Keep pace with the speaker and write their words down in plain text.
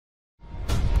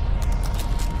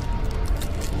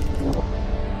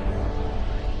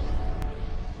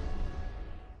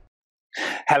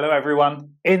Hello everyone,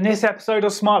 in this episode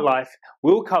of Smart Life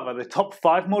we'll cover the top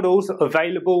 5 models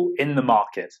available in the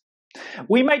market.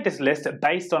 We made this list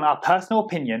based on our personal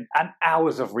opinion and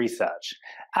hours of research,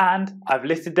 and I've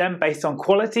listed them based on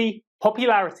quality,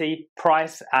 popularity,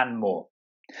 price and more.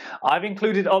 I've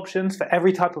included options for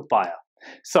every type of buyer,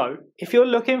 so if you're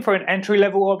looking for an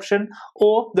entry-level option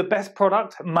or the best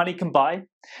product money can buy,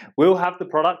 we'll have the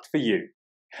product for you.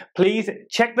 Please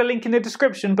check the link in the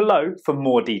description below for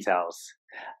more details.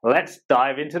 Let's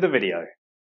dive into the video.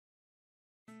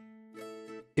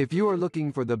 If you are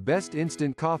looking for the best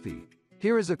instant coffee,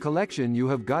 here is a collection you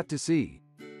have got to see.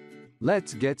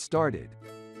 Let's get started.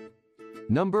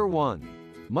 Number 1.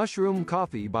 Mushroom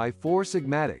Coffee by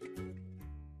Sigmatic.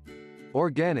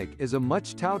 Organic is a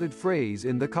much touted phrase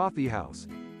in the coffee house.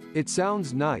 It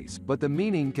sounds nice, but the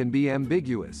meaning can be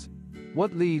ambiguous.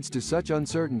 What leads to such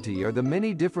uncertainty are the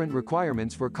many different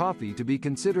requirements for coffee to be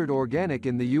considered organic.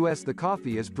 In the US, the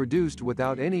coffee is produced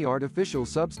without any artificial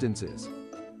substances.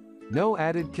 No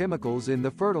added chemicals in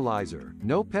the fertilizer,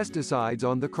 no pesticides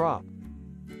on the crop.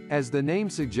 As the name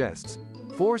suggests,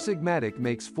 Sigmatic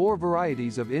makes 4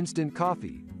 varieties of instant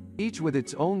coffee, each with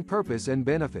its own purpose and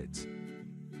benefits.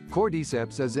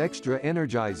 Cordyceps is extra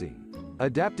energizing.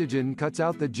 Adaptogen cuts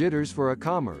out the jitters for a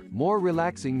calmer, more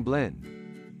relaxing blend.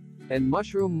 And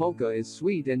mushroom mocha is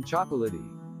sweet and chocolatey.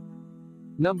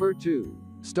 Number 2.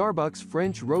 Starbucks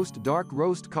French Roast Dark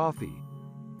Roast Coffee.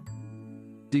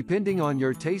 Depending on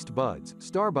your taste buds,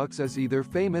 Starbucks is either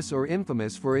famous or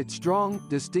infamous for its strong,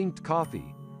 distinct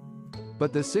coffee.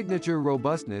 But the signature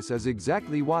robustness is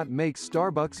exactly what makes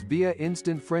Starbucks Via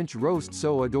Instant French Roast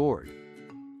so adored.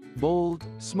 Bold,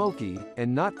 smoky,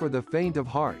 and not for the faint of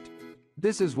heart.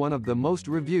 This is one of the most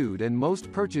reviewed and most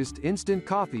purchased instant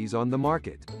coffees on the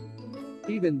market.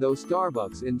 Even though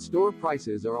Starbucks in-store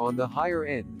prices are on the higher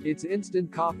end, its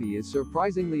instant coffee is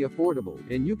surprisingly affordable,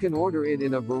 and you can order it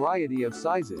in a variety of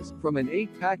sizes, from an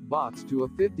 8-pack box to a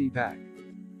 50-pack.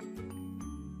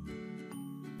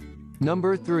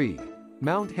 Number 3.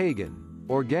 Mount Hagen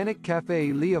Organic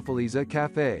Café Liofiliza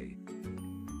Café.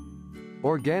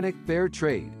 Organic, fair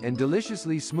trade, and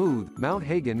deliciously smooth, Mount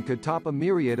Hagen could top a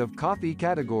myriad of coffee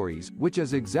categories, which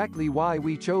is exactly why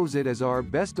we chose it as our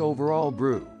best overall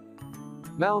brew.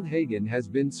 Mount Hagen has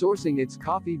been sourcing its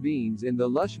coffee beans in the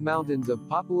lush mountains of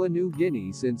Papua New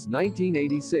Guinea since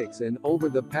 1986 and over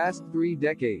the past 3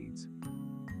 decades.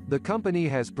 The company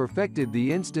has perfected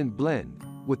the instant blend,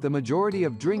 with the majority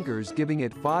of drinkers giving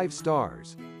it 5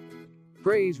 stars.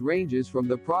 Praise ranges from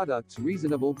the product's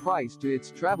reasonable price to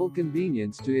its travel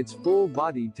convenience to its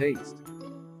full-bodied taste.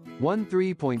 One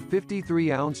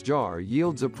 3.53-ounce jar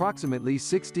yields approximately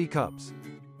 60 cups.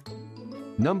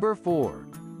 Number 4.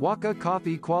 Waka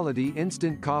Coffee Quality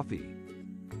Instant Coffee.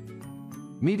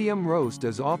 Medium roast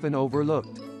is often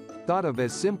overlooked, thought of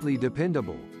as simply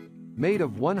dependable. Made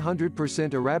of 100%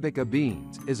 Arabica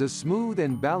beans, is a smooth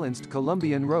and balanced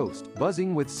Colombian roast,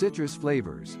 buzzing with citrus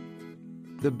flavors.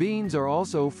 The beans are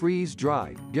also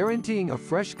freeze-dried, guaranteeing a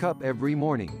fresh cup every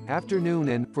morning, afternoon,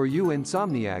 and, for you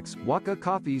insomniacs, Waka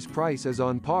Coffee's price is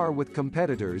on par with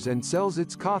competitors and sells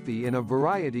its coffee in a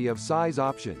variety of size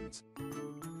options.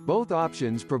 Both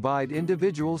options provide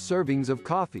individual servings of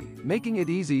coffee, making it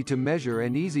easy to measure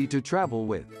and easy to travel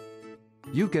with.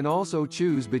 You can also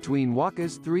choose between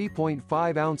Waka's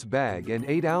 3.5-ounce bag and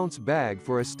 8-ounce bag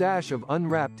for a stash of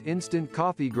unwrapped instant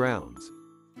coffee grounds.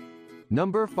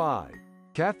 Number 5.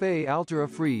 Café Altura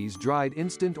Freeze-Dried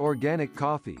Instant Organic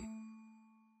Coffee.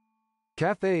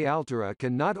 Café Altura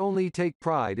can not only take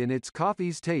pride in its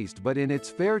coffee's taste but in its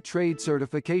fair trade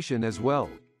certification as well.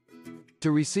 To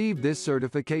receive this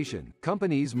certification,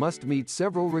 companies must meet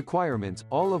several requirements,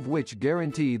 all of which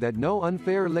guarantee that no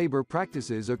unfair labor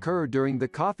practices occur during the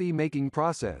coffee-making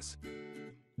process.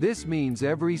 This means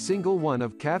every single one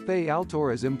of Café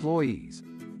Altura's employees.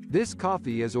 This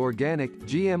coffee is organic,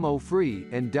 GMO-free,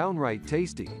 and downright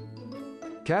tasty.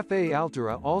 Café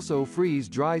Altura also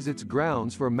freeze-dries its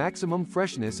grounds for maximum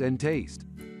freshness and taste.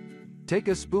 Take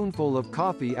a spoonful of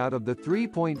coffee out of the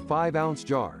 3.5-ounce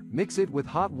jar, mix it with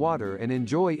hot water and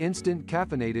enjoy instant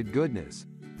caffeinated goodness.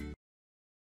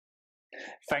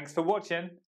 Thanks for watching.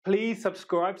 Please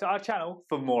subscribe to our channel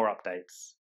for more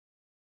updates.